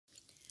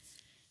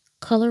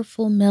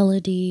Colorful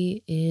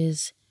Melody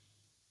is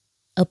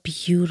a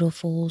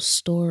beautiful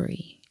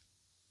story.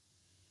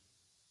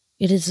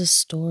 It is a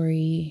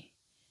story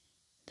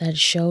that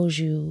shows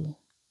you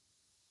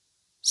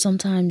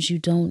sometimes you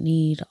don't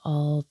need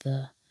all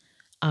the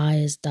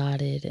I's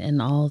dotted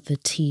and all the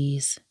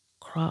T's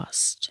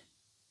crossed.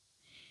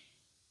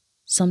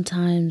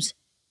 Sometimes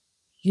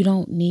you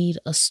don't need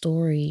a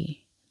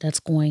story that's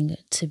going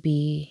to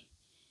be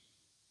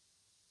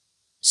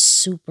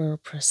super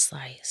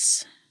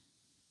precise.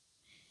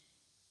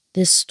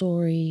 This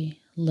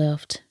story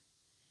left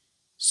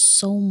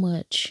so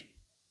much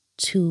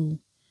to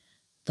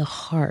the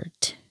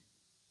heart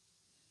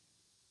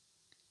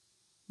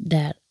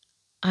that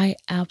I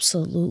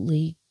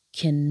absolutely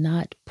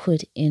cannot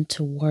put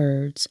into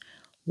words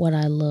what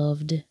I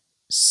loved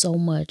so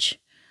much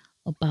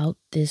about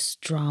this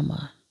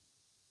drama.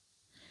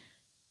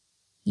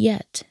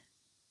 Yet,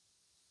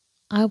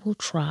 I will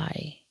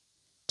try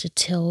to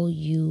tell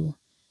you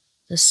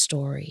the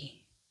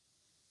story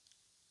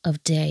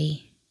of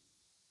Day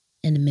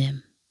and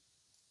Mim.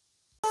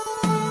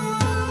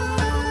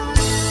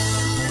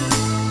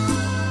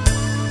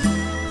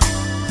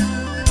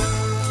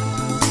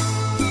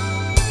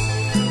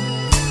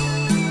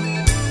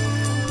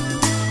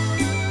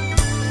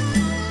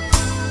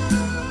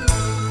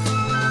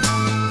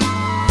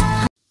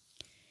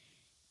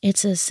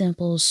 It's a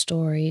simple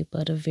story,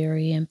 but a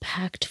very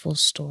impactful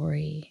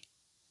story.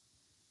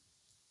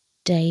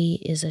 Day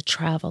is a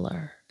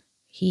traveler.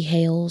 He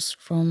hails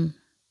from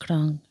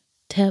Krang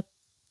Thep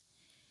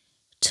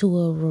to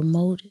a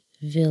remote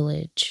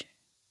village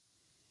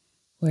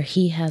where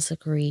he has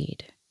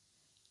agreed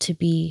to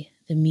be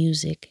the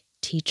music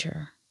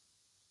teacher.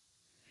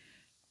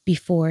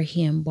 Before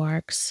he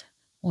embarks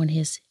on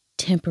his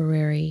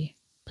temporary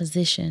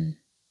position,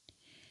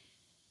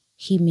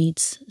 he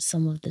meets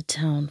some of the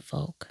town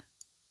folk,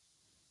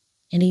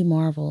 and he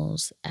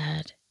marvels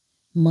at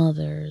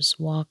mothers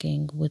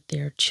walking with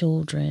their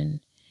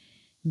children,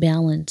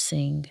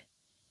 balancing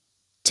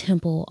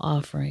temple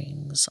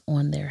offerings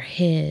on their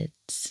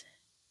heads.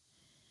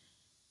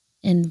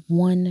 And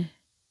one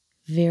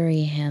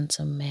very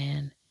handsome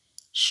man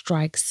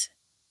strikes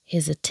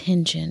his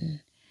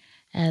attention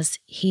as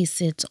he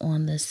sits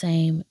on the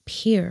same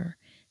pier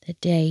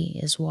that Day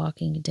is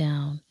walking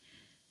down.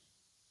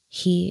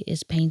 He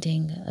is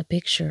painting a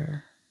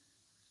picture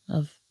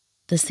of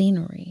the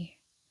scenery.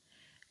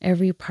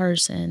 Every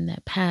person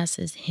that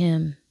passes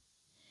him,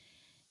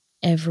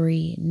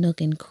 every nook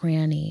and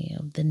cranny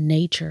of the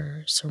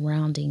nature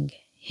surrounding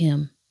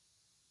him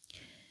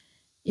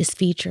is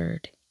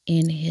featured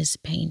in his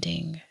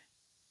painting.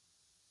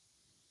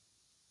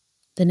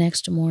 The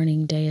next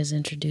morning, Day is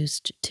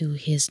introduced to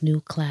his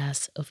new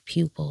class of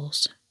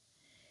pupils.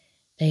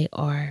 They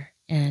are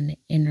an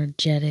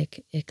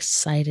energetic,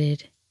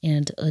 excited,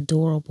 and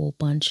adorable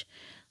bunch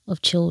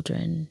of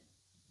children.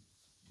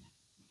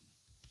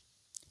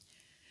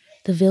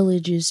 The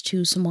village is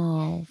too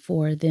small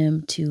for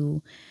them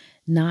to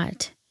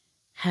not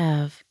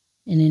have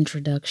an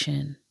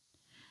introduction.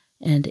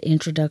 And the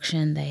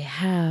introduction they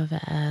have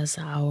as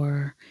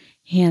our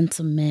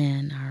handsome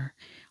man, our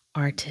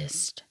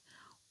artist,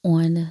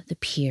 on the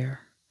pier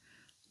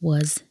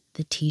was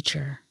the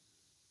teacher.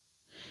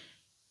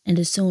 And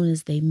as soon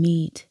as they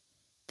meet,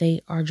 they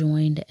are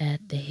joined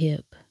at the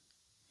hip.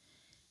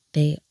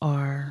 They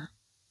are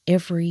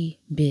every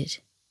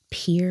bit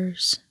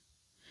peers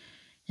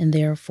and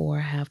therefore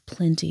have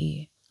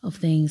plenty of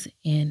things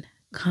in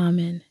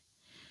common.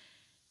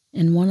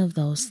 And one of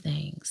those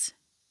things,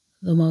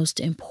 the most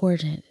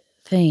important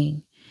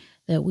thing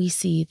that we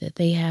see that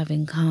they have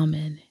in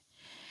common,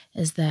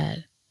 is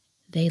that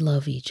they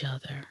love each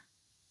other.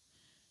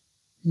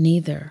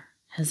 Neither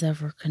has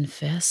ever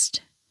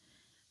confessed,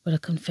 but a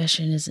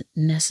confession is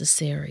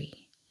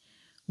necessary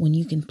when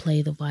you can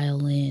play the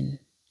violin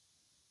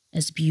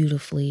as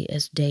beautifully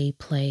as Day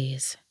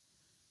plays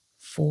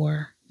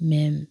for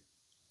Mim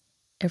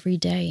every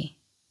day.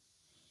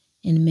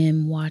 And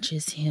Mim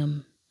watches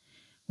him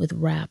with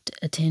rapt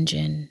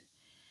attention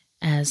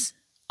as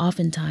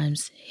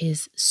oftentimes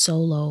his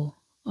solo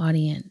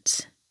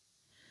audience.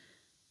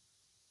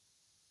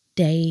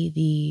 Day,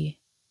 the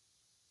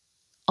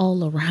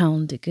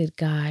all-around good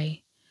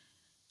guy,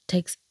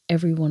 takes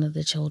every one of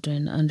the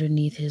children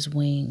underneath his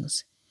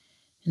wings.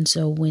 And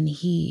so when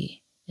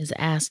he is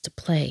asked to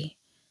play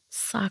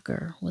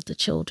soccer with the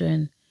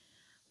children,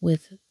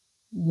 with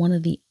one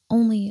of the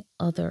only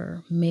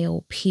other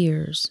male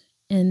peers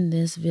in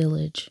this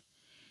village,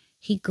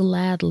 he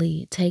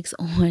gladly takes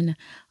on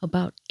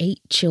about 8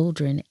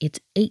 children. It's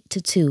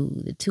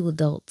 8-2, the 2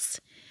 adults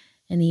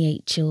and the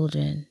 8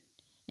 children.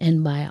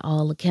 And by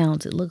all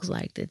accounts, it looks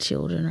like the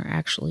children are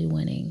actually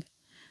winning.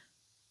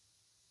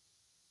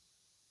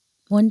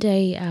 One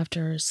day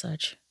after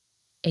such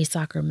a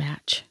soccer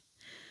match,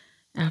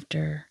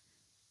 after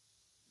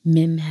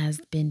Mim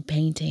has been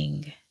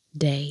painting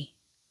Day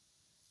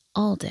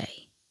all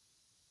day,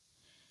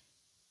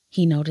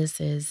 he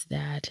notices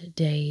that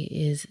Day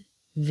is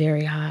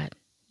very hot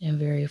and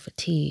very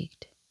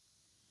fatigued.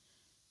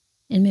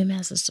 And Mim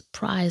has a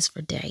surprise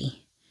for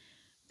Day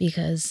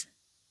because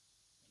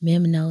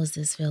Mim knows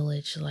this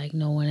village like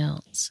no one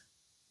else.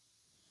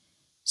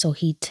 So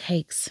he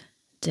takes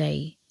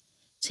Day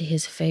to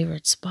his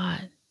favorite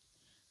spot,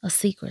 a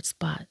secret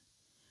spot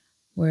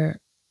where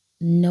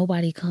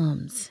nobody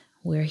comes,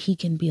 where he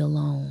can be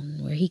alone,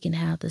 where he can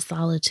have the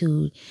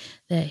solitude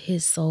that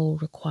his soul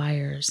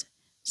requires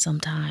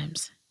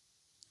sometimes.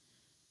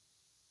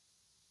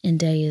 And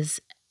Day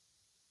is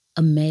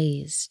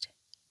amazed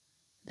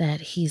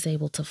that he's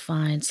able to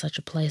find such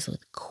a place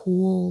with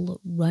cool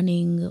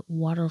running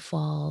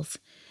waterfalls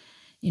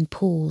and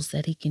pools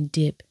that he can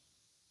dip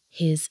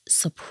his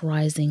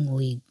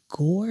surprisingly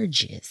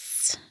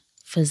gorgeous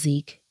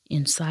physique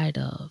inside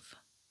of.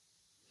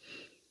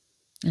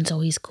 And so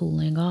he's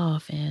cooling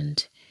off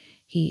and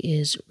he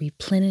is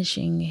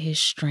replenishing his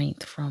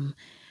strength from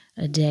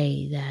a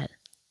day that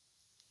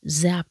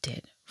zapped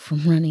it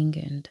from running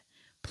and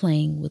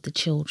playing with the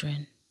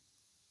children.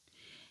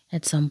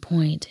 At some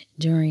point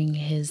during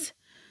his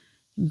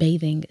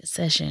bathing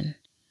session,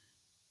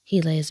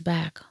 he lays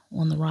back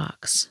on the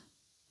rocks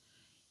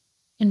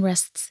and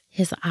rests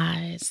his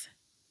eyes.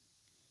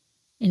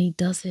 And he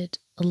does it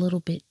a little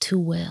bit too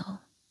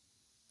well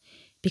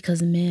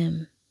because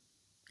Mim,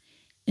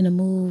 in a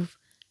move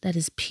that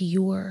is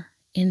pure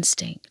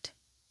instinct,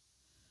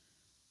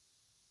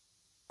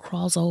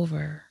 crawls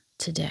over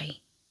to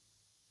Day,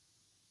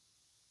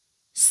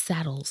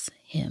 saddles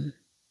him,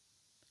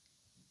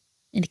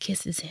 and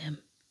kisses him.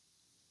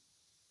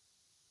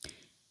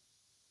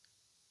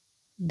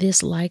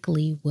 This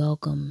likely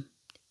welcome,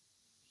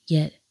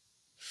 yet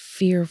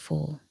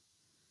fearful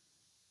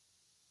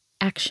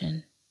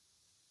action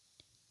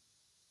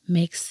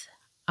makes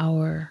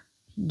our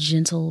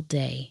gentle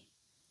Day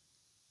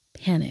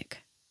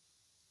panic,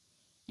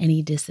 and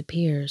he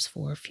disappears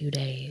for a few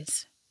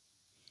days,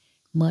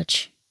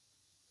 much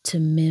to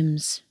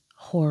Mim's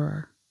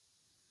horror,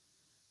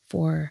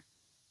 for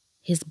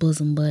his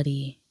bosom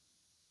buddy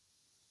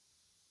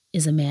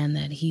is a man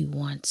that he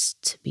wants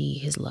to be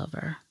his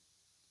lover.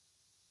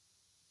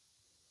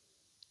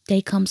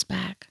 Day comes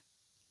back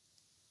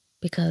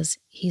because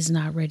he's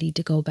not ready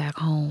to go back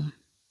home.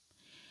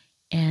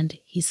 And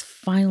he's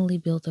finally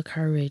built the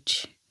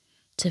courage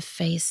to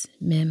face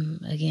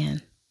Mim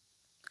again.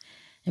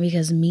 And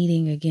because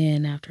meeting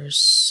again after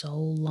so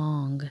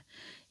long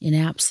in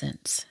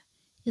absence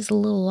is a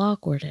little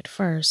awkward at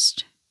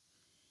first,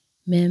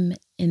 Mim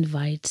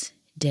invites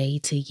Day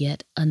to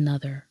yet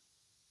another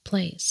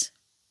place.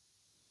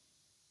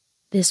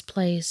 This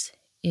place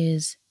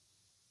is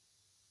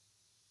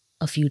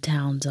a few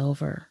towns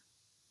over,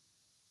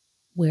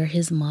 where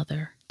his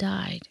mother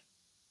died.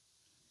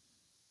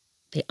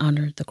 They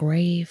honored the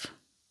grave,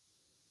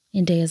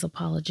 and Day is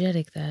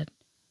apologetic that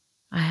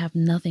I have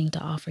nothing to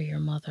offer your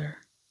mother.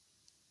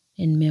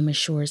 And Mim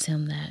assures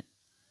him that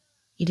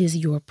it is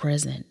your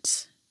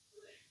presence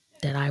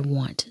that I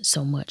want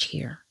so much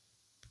here.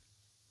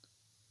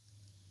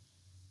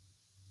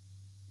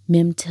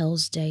 Mim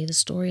tells Day the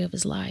story of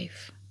his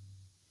life,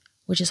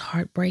 which is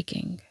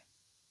heartbreaking.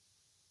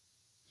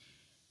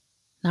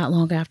 Not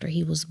long after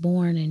he was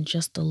born and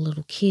just a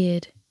little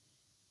kid,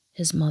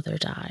 his mother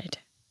died,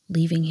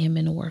 leaving him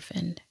an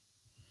orphan,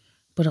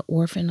 but an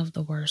orphan of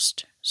the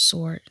worst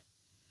sort,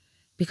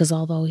 because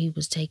although he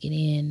was taken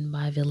in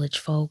by village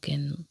folk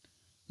and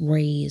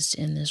raised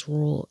in this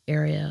rural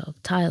area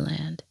of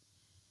Thailand,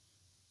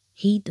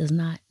 he does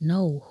not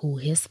know who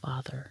his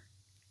father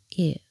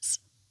is.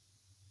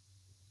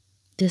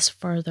 This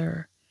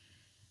further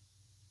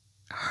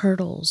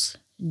hurdles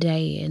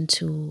Day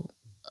into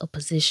a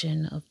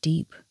position of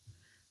deep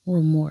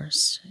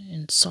remorse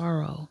and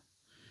sorrow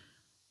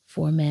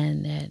for a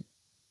man that,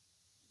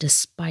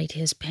 despite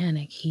his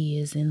panic, he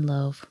is in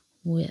love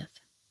with.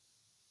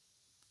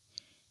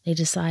 They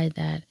decide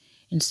that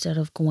instead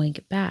of going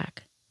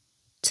back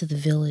to the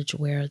village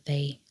where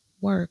they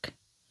work,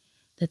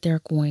 that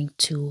they're going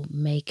to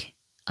make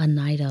a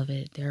night of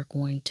it. They're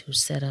going to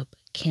set up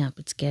camp.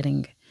 It's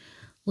getting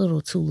a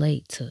little too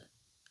late to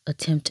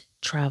attempt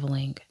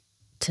traveling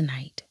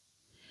tonight.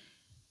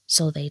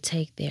 So they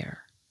take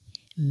their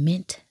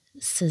mint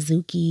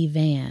Suzuki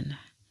van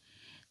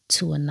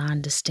to a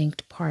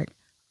non-distinct part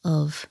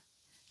of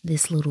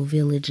this little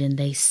village and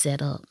they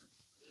set up.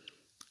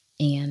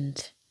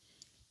 And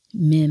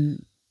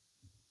Mim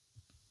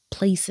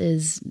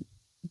places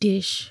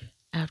dish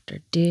after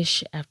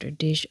dish after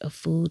dish of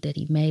food that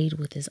he made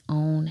with his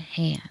own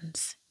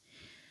hands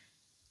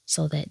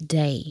so that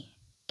Day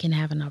can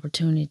have an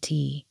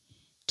opportunity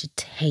to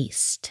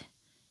taste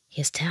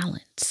his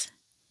talents.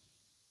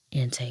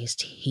 And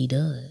taste he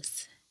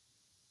does.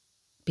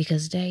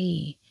 Because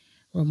Day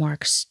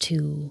remarks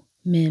to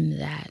Mim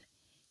that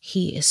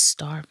he is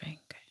starving.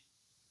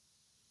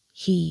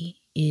 He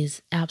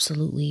is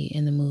absolutely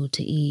in the mood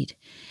to eat.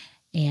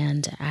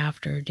 And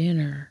after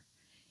dinner,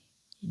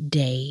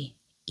 Day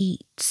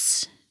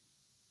eats.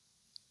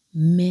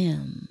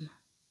 Mim,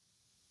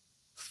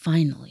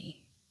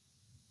 finally.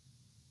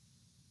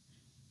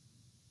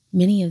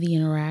 Many of the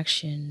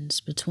interactions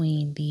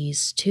between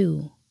these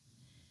two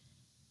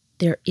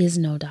there is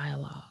no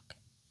dialogue.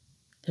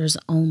 There's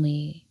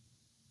only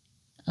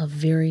a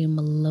very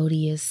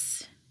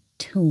melodious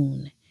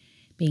tune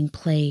being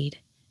played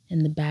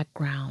in the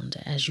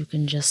background as you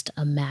can just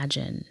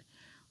imagine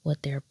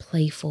what their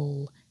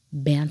playful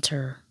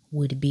banter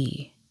would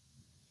be.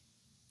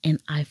 And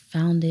I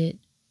found it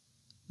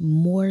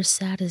more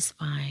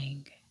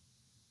satisfying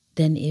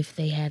than if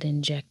they had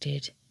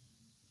injected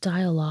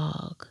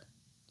dialogue.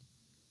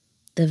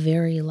 The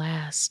very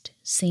last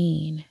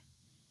scene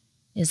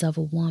is of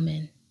a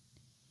woman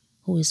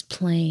who is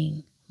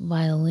playing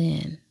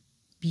violin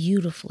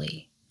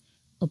beautifully,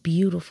 a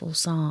beautiful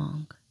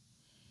song.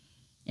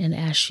 And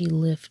as she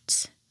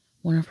lifts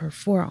one of her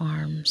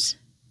forearms,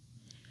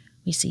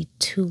 we see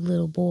two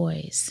little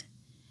boys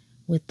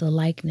with the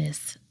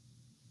likeness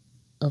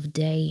of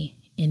Day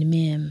and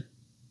Mim,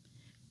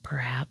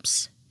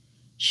 perhaps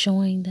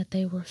showing that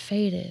they were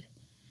fated,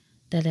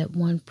 that at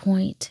one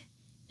point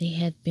they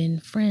had been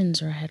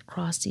friends or had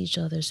crossed each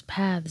other's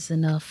paths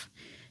enough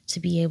to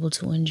be able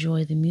to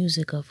enjoy the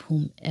music of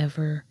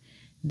whomever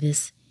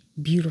this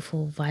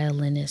beautiful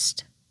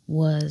violinist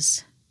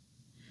was.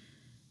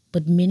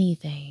 But many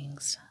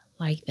things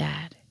like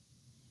that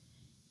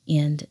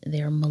and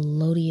their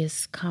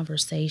melodious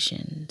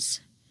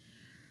conversations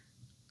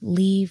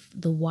leave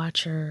the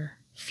watcher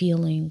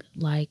feeling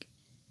like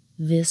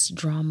this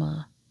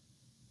drama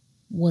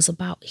was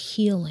about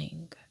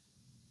healing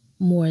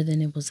more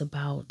than it was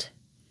about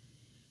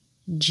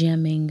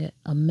jamming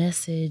a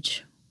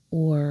message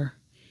or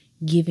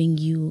giving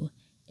you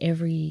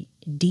every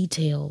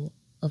detail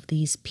of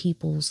these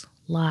people's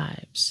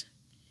lives.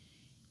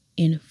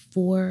 In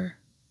 4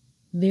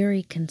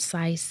 very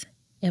concise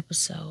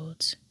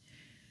episodes,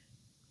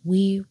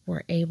 we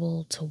were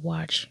able to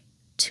watch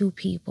 2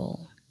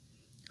 people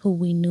who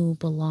we knew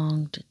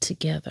belonged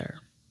together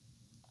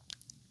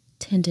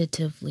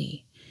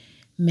tentatively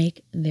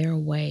make their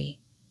way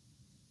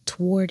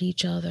toward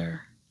each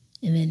other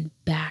and then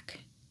back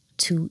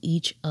to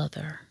each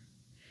other,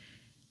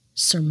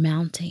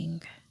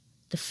 surmounting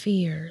the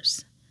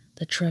fears,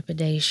 the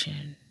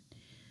trepidation,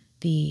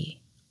 the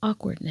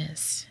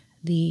awkwardness,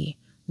 the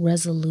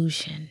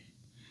resolution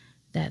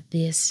that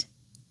this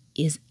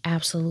is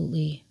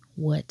absolutely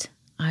what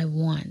I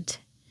want.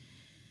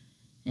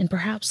 And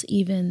perhaps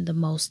even the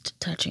most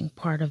touching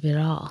part of it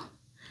all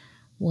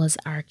was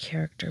our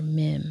character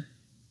Mim,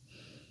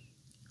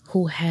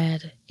 who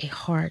had a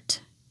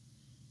heart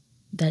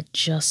that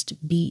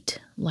just beat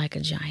like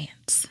a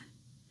giant's.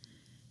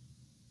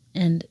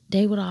 And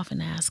they would often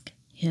ask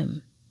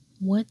him,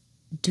 "What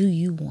do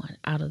you want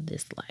out of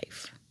this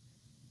life?"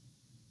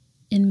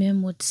 And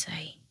Mim would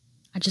say,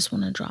 "I just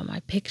want to draw my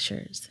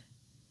pictures.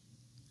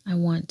 I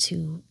want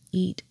to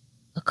eat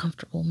a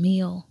comfortable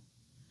meal,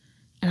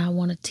 and I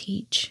want to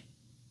teach."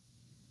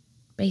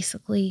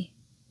 Basically,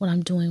 what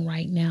I'm doing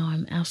right now,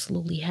 I'm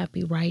absolutely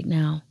happy right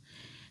now.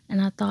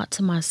 And I thought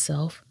to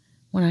myself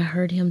when I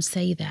heard him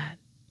say that,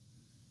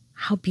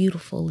 how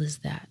beautiful is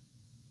that?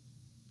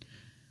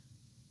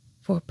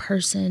 For a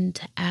person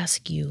to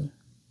ask you,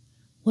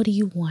 what do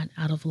you want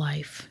out of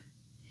life?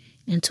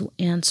 And to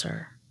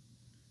answer,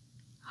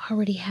 I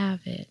already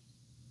have it.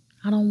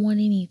 I don't want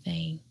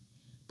anything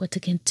but to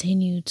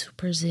continue to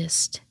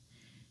persist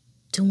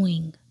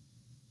doing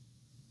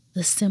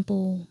the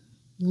simple,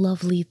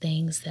 lovely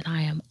things that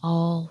I am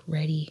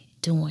already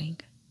doing.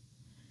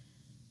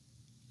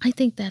 I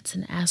think that's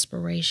an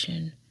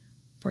aspiration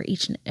for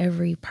each and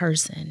every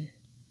person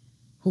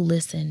who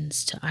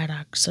listens to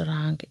Irak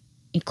Sarang,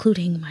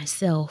 including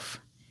myself,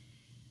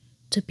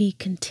 to be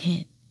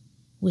content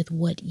with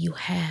what you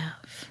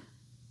have.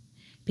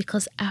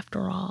 Because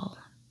after all,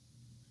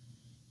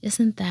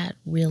 isn't that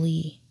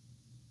really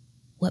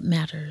what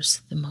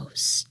matters the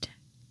most?